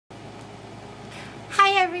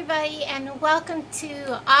everybody, and welcome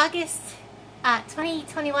to August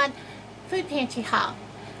 2021 Food Pantry haul.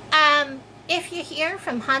 If you're here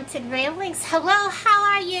from Haunted Ramblings, hello, how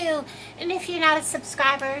are you? And if you're not a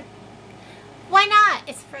subscriber, why not?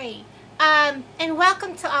 It's free. And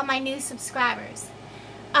welcome to all my new subscribers.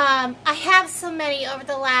 I have so many over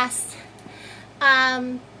the last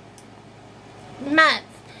month.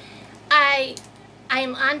 I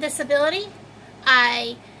am on disability.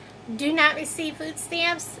 I do not receive food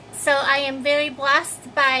stamps, so I am very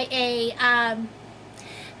blessed by a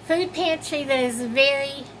food pantry that is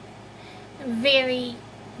very, very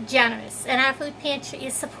generous. And our food pantry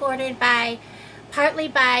is supported partly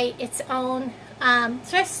by its own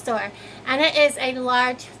thrift store, and it is a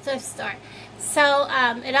large thrift store. So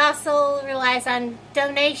it also relies on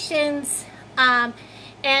donations and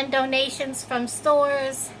donations from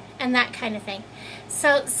stores and that kind of thing.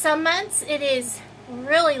 So some months it is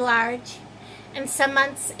really large, and some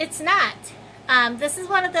months it's not. This is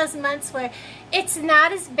one of those months where it's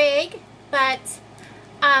not as big, but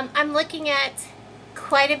I'm looking at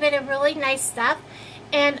quite a bit of really nice stuff,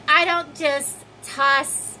 and I don't just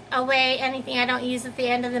toss away anything I don't use at the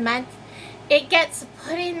end of the month. It gets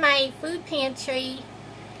put in my food pantry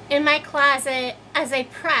in my closet as a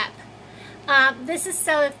prep. This is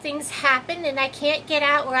so if things happen and I can't get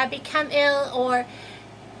out, or I become ill, or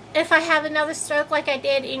if I have another stroke like I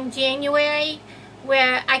did in January,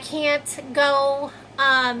 where I can't go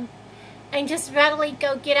and just readily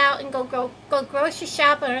go get out and go grocery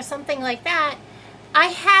shopping or something like that, I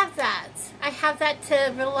have that. I have that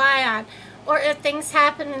to rely on. Or if things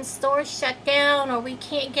happen and stores shut down, or we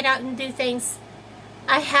can't get out and do things,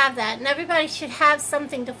 I have that. And everybody should have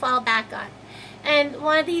something to fall back on. And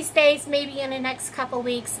one of these days, maybe in the next couple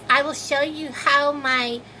weeks, I will show you how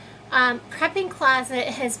my prepping closet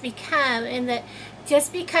has become, and that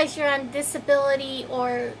just because you're on disability,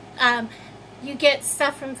 or you get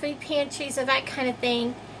stuff from food pantries or that kind of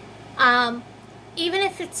thing, even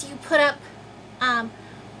if it's you put up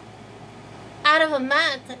out of a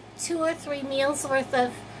month 2 or 3 meals worth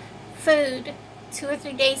of food, 2 or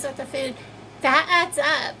 3 days worth of food, that adds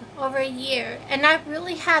up over a year. And I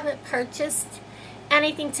really haven't purchased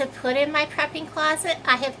anything to put in my prepping closet.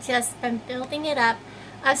 I have just been building it up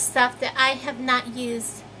of stuff that I have not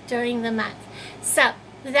used during the month. So,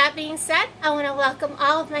 with that being said, I want to welcome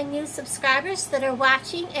all of my new subscribers that are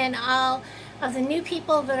watching, and all of the new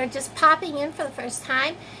people that are just popping in for the first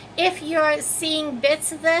time. If you're seeing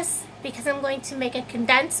bits of this, because I'm going to make a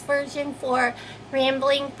condensed version for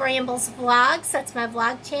Rambling Brambles Vlogs, that's my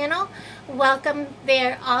vlog channel, welcome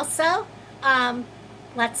there also.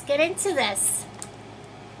 Let's get into this.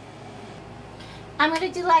 I'm going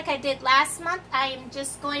to do like I did last month. I am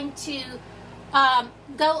just going to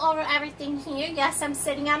go over everything here. Yes, I'm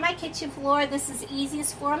sitting on my kitchen floor. This is the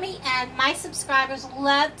easiest for me, and my subscribers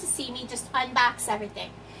love to see me just unbox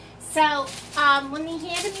everything. So, when he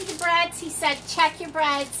handed me the breads, he said, check your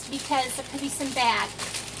breads because there could be some bad.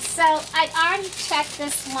 So, I'd already checked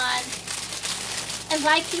this one, and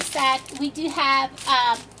like he said, we do have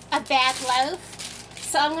a bad loaf.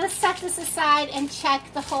 So, I'm going to set this aside and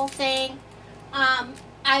check the whole thing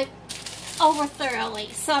over thoroughly.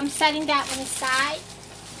 So I'm setting that one aside.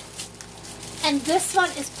 And this one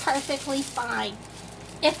is perfectly fine.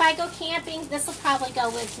 If I go camping, this will probably go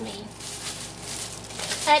with me.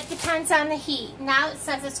 It depends on the heat. Now it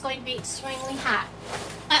says it's going to be extremely hot.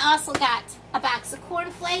 I also got a box of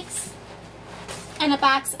cornflakes and a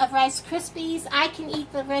box of Rice Krispies. I can eat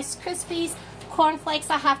the Rice Krispies. Cornflakes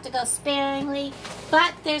I have to go sparingly.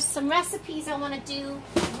 But there's some recipes I want to do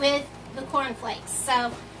with the cornflakes,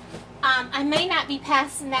 so I may not be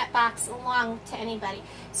passing that box along to anybody.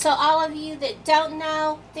 So all of you that don't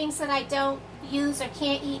know, things that I don't use or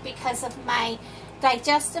can't eat because of my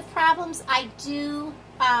digestive problems, I do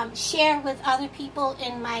share with other people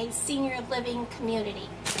in my senior living community.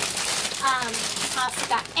 Also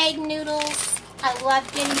got egg noodles. I love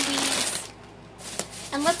getting these.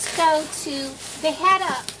 And let's go to, they had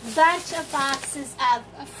a bunch of boxes of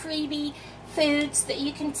freebie foods that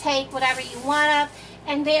you can take whatever you want of,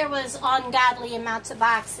 and there was ungodly amounts of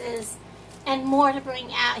boxes and more to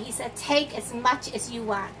bring out. He said take as much as you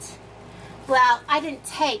want. Well, I didn't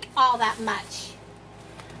take all that much.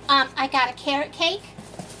 I got a carrot cake.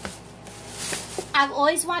 I've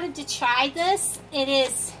always wanted to try this. It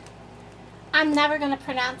is, I'm never going to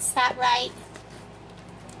pronounce that right,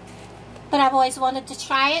 but I've always wanted to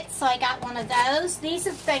try it, so I got one of those. These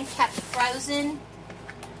have been kept frozen.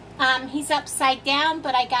 He's upside down,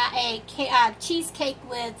 but I got a cheesecake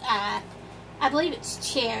with, I believe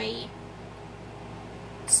it's cherry.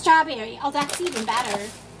 Strawberry. Oh, that's even better.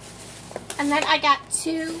 And then I got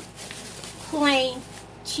 2 plain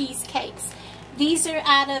cheesecakes. These are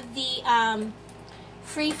out of the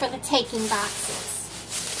free for the taking boxes.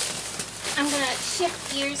 I'm going to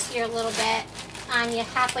shift gears here a little bit on you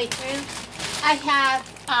halfway through. I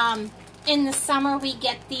have, in the summer, we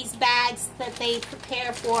get these bags that they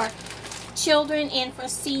prepare for children and for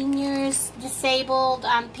seniors, disabled,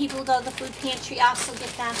 people who go to the food pantry also get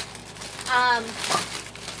them.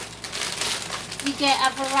 You get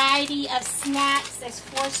a variety of snacks. There's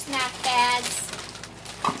 4 snack bags.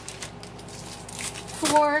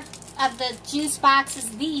 4 of the juice boxes.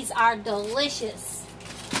 These are delicious.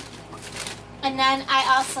 And then I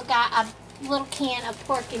also got a little can of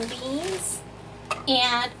pork and beans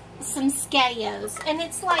and some SpaghettiOs. And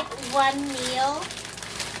it's like one meal.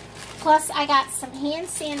 Plus I got some hand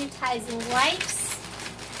sanitizing wipes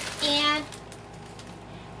and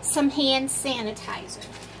some hand sanitizer.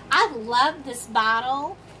 I love this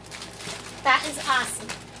bottle. That is awesome.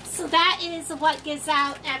 So that is what gives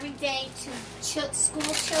out every day to school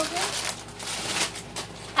children.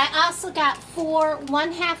 I also got 4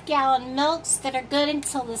 1/2 gallon milks that are good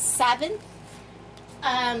until the 7th.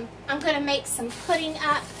 I'm going to make some pudding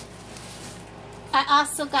up. I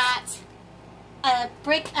also got a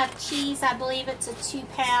brick of cheese. I believe it's a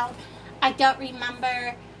 2-pound. I don't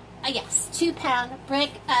remember. Yes, 2-pound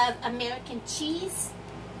brick of American cheese.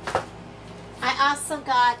 I also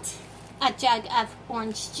got a jug of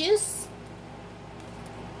orange juice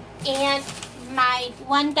and my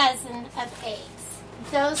 1 dozen of eggs.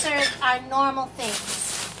 Those are our normal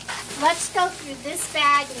things. Let's go through this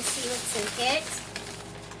bag and see what's in it.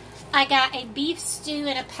 I got a beef stew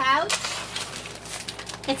in a pouch.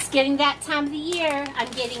 It's getting that time of the year.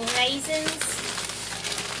 I'm getting raisins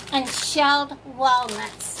and shelled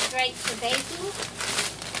walnuts, great for baking.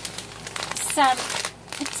 Some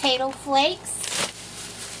potato flakes.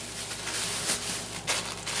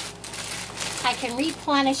 I can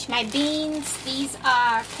replenish my beans. These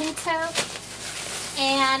are pinto.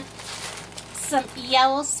 And some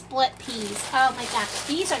yellow split peas. Oh my gosh,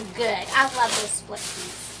 these are good. I love those split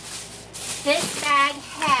peas. This bag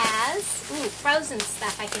has, frozen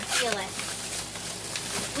stuff. I can feel it.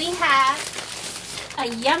 We have a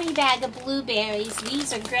yummy bag of blueberries.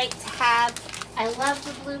 These are great to have. I love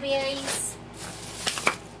the blueberries.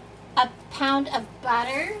 A pound of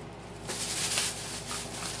butter.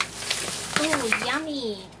 Ooh,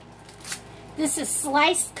 yummy. This is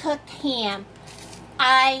sliced cooked ham.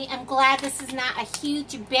 I am glad this is not a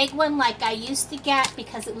huge, big one like I used to get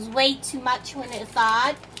because it was way too much when it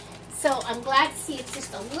thawed. So I'm glad to see it's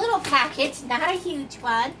just a little package, not a huge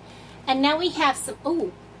one. And now we have some,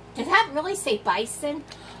 ooh, did that really say bison?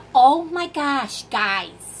 Oh my gosh,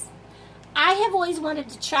 guys. I have always wanted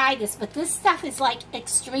to try this, but this stuff is like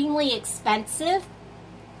extremely expensive.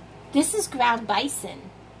 This is ground bison.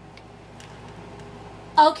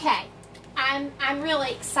 Okay, I'm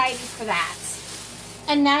really excited for that.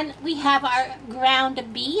 And then we have our ground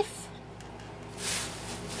beef.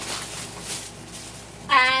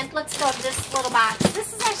 And let's go to this little box.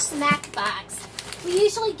 This is our snack box. We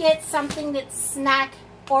usually get something that's snack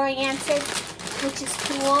oriented, which is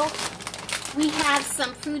cool. We have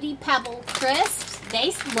some Fruity Pebble crisps.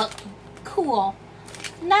 They look cool.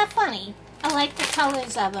 Not funny. I like the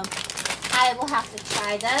colors of them. I will have to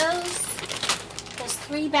try those. There's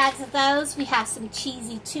 3 bags of those. We have some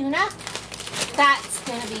cheesy tuna. That's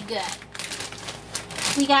going to be good.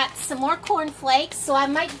 We got some more corn flakes, so I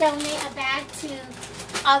might donate a bag to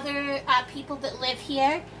other people that live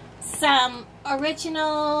here. Some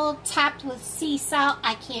original topped with sea salt.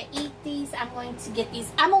 I can't eat these. I'm going to get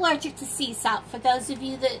these. I'm allergic to sea salt, for those of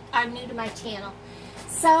you that are new to my channel.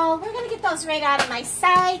 So we're going to get those right out of my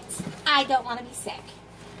sight. I don't want to be sick.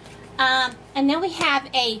 And then we have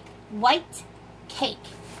a white cake.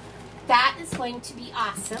 That is going to be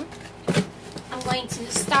awesome. I'm going to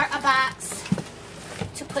start a box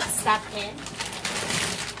to put stuff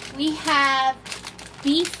in. We have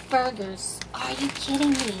beef burgers. Are you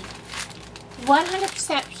kidding me?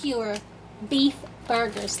 100% pure beef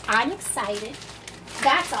burgers. I'm excited.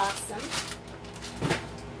 That's awesome.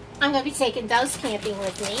 I'm going to be taking those camping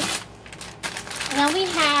with me. And then we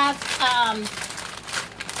have,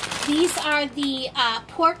 these are the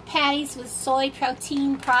pork patties with soy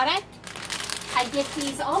protein product. I get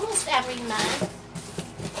these almost every month.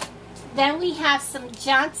 Then we have some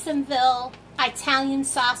Johnsonville Italian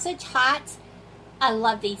sausage, hot. I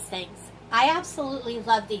love these things. I absolutely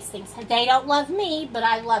love these things. They don't love me, but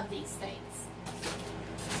I love these things.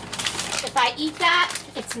 If I eat that,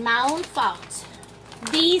 it's my own fault.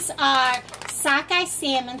 These are sockeye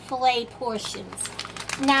salmon fillet portions.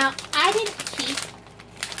 Now, I didn't keep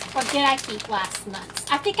Or did I keep last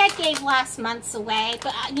month's? I think I gave last month's away,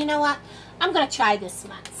 but you know what? I'm going to try this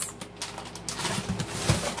month's.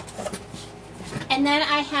 And then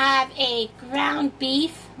I have a ground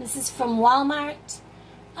beef. This is from Walmart.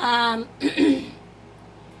 And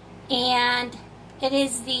it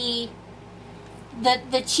is the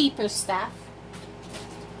cheaper stuff.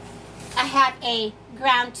 I have a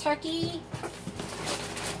ground turkey.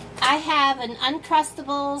 I have an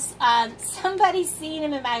Uncrustables. Somebody seen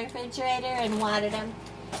them in my refrigerator and wanted them.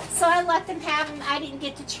 So I let them have them. I didn't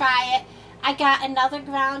get to try it. I got another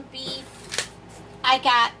ground beef. I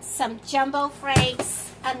got some jumbo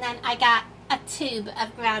franks. And then I got a tube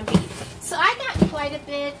of ground beef. So I got quite a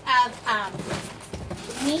bit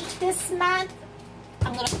of meat this month.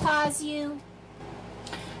 I'm going to pause you.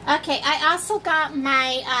 Okay, I also got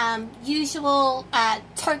my usual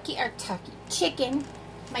chicken.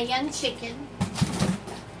 My young chicken.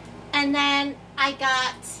 And then I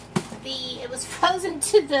got it was frozen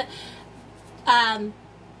to the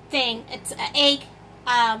thing. It's an egg,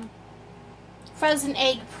 frozen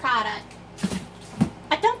egg product.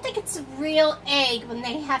 I don't think it's a real egg when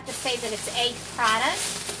they have to say that it's egg product.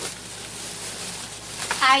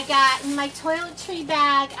 I got in my toiletry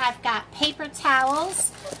bag, I've got paper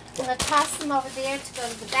towels. I'm going to toss them over there to go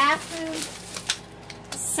to the bathroom.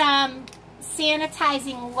 Some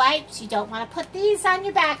sanitizing wipes. You don't want to put these on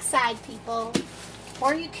your backside, people,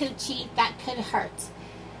 or your coochie. That could hurt.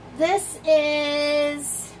 This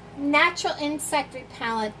is natural insect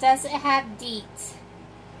repellent. Does it have DEET?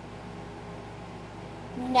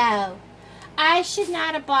 No. I should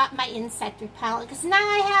not have bought my insect repellent because now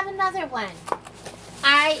I have another one.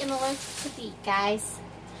 I am allergic to DEET, guys.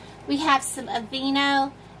 We have some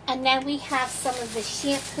Aveeno, and then we have some of the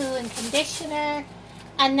shampoo and conditioner.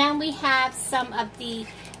 And then we have some of the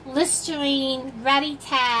Listerine Ready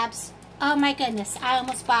tabs. Oh my goodness, I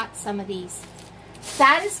almost bought some of these.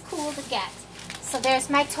 That is cool to get. So there's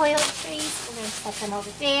my toiletries. We're going to set them over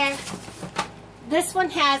there. This one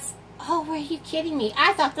has, oh, were you kidding me?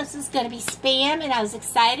 I thought this was going to be Spam and I was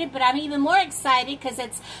excited, but I'm even more excited because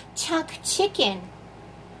it's chunk chicken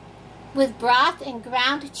with broth and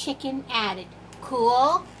ground chicken added.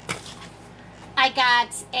 Cool. I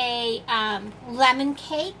got a lemon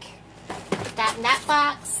cake, that in that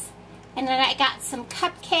box, and then I got some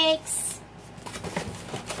cupcakes,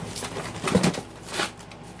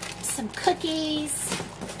 some cookies,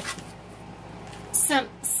 some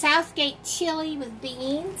Southgate chili with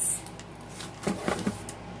beans,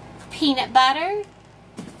 peanut butter.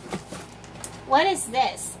 What is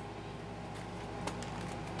this?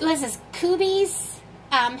 What is this? Kubi's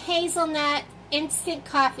hazelnut instant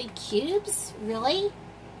coffee cubes? Really?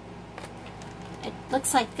 It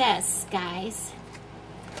looks like this, guys.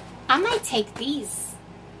 I might take these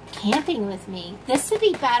camping with me. This would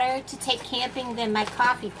be better to take camping than my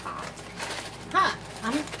coffee pot. Huh.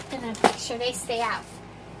 I'm going to make sure they stay out.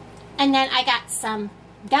 And then I got some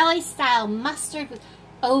deli style mustard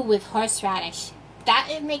with horseradish. That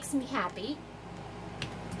it makes me happy.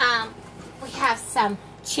 We have some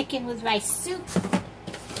chicken with rice soup.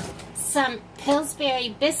 Some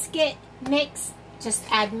Pillsbury biscuit mix, just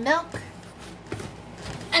add milk.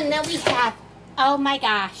 And then we have, oh my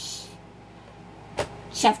gosh,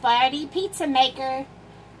 Chef Boyardee pizza maker.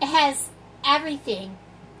 It has everything.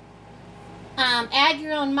 Add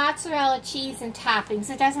your own mozzarella cheese and toppings.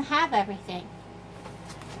 It doesn't have everything.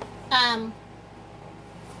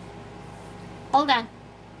 Hold on.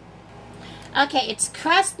 Okay, it's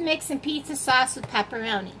crust mix and pizza sauce with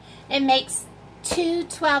pepperoni. It makes 2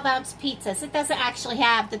 12-ounce pizzas. It doesn't actually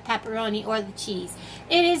have the pepperoni or the cheese.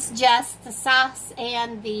 It is just the sauce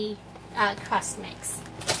and the crust mix.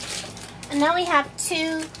 And then we have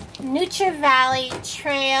 2 Nutri Valley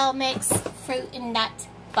Trail Mix fruit and nut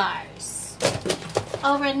bars.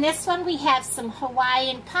 Over in this one we have some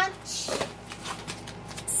Hawaiian Punch,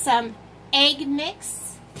 some egg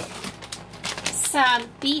mix, some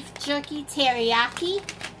beef jerky teriyaki.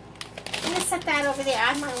 I'm going to set that over there.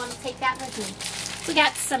 I might want to take that with me. We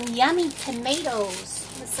got some yummy tomatoes.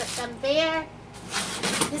 I'm going to set them there.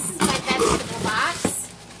 This is my vegetable box.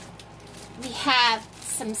 We have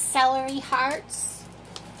some celery hearts.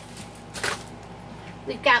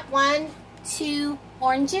 We've got 1, 2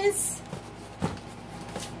 oranges.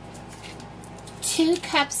 2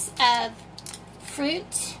 cups of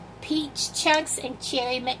fruit, peach chunks and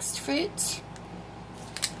cherry mixed fruit.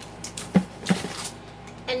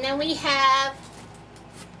 And then we have,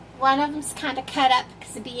 one of them's kind of cut up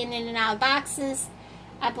because of being in and out of boxes.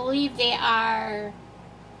 I believe they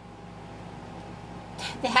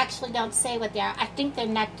actually don't say what they are. I think they're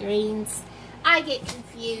nectarines. I get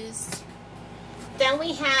confused. Then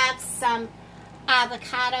we have some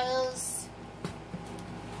avocados.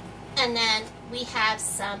 And then we have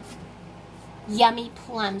some yummy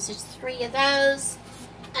plums. There's 3 of those.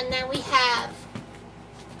 And then we have,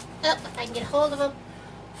 oh, if I can get a hold of them,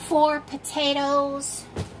 4 potatoes.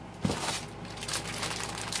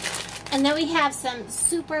 And then we have some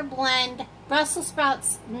super blend Brussels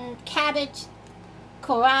sprouts, cabbage,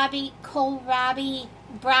 kohlrabi,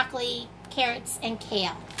 broccoli, carrots, and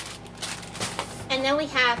kale. And then we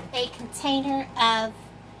have a container of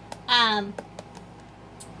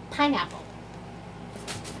pineapple.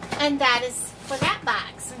 And that is for that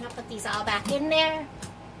box. I'm going to put these all back in there.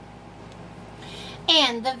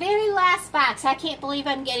 And the very last box, I can't believe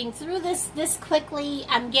I'm getting through this quickly.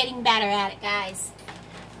 I'm getting better at it, guys.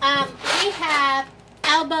 We have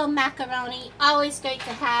elbow macaroni, always great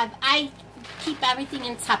to have. I keep everything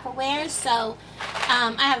in Tupperware, so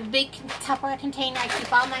I have a big Tupperware container. I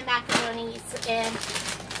keep all my macaronis in.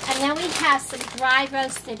 And then we have some dry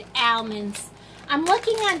roasted almonds. I'm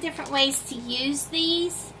looking on different ways to use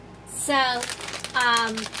these, so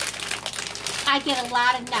I get a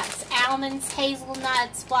lot of nuts, almonds,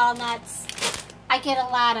 hazelnuts, walnuts. I get a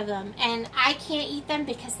lot of them, and I can't eat them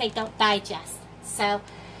because they don't digest. So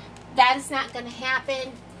that is not going to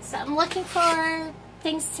happen. So I'm looking for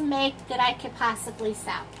things to make that I could possibly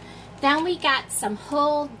sell. Then we got some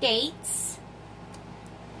whole dates.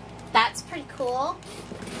 That's pretty cool.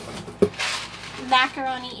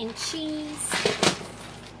 Macaroni and cheese.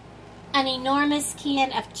 An enormous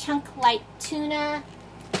can of chunk light tuna.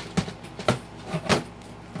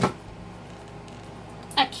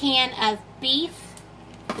 A can of beef.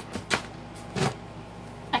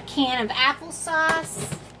 A can of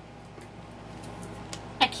applesauce.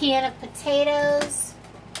 A can of potatoes.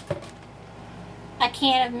 A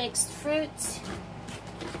can of mixed fruit.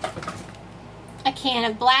 A can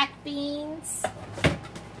of black beans.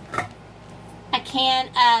 A can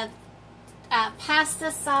of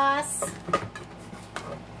pasta sauce.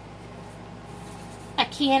 A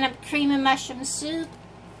can of cream and mushroom soup.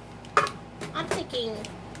 I'm thinking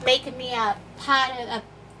making me a pot of a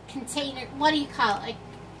container, what do you call it? Like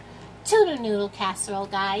tuna noodle casserole,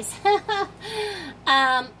 guys.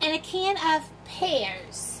 And a can of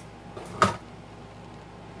pears.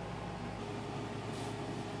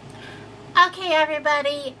 Okay,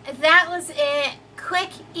 everybody, that was it. Quick,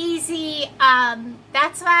 easy.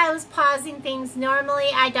 That's why I was pausing things. Normally,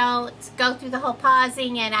 I don't go through the whole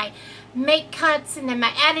pausing, and I make cuts, and then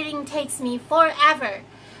my editing takes me forever.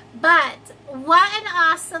 But what an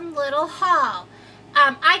awesome little haul.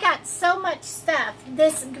 I got so much stuff.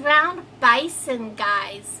 This ground bison,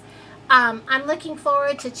 guys. I'm looking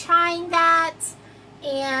forward to trying that.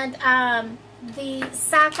 And the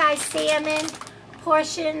sockeye salmon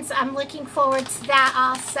portions, I'm looking forward to that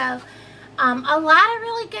also. A lot of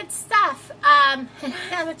really good stuff. And I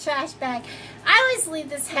have a trash bag. I always leave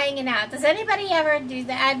this hanging out. Does anybody ever do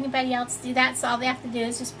that? Anybody else do that? So all they have to do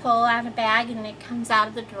is just pull out a bag and it comes out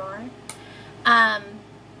of the drawer.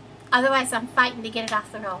 Otherwise, I'm fighting to get it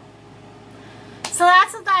off the roll. So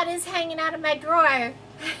that's what that is, hanging out of my drawer.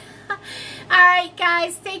 Alright,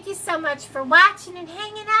 guys. Thank you so much for watching and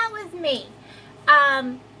hanging out with me.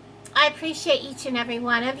 I appreciate each and every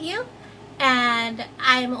one of you. And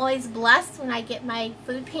I'm always blessed when I get my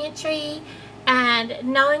food pantry. And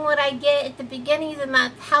knowing what I get at the beginning of the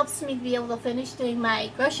month helps me to be able to finish doing my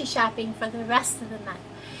grocery shopping for the rest of the month.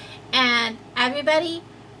 And everybody,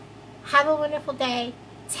 have a wonderful day.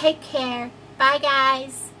 Take care. Bye,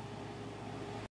 guys.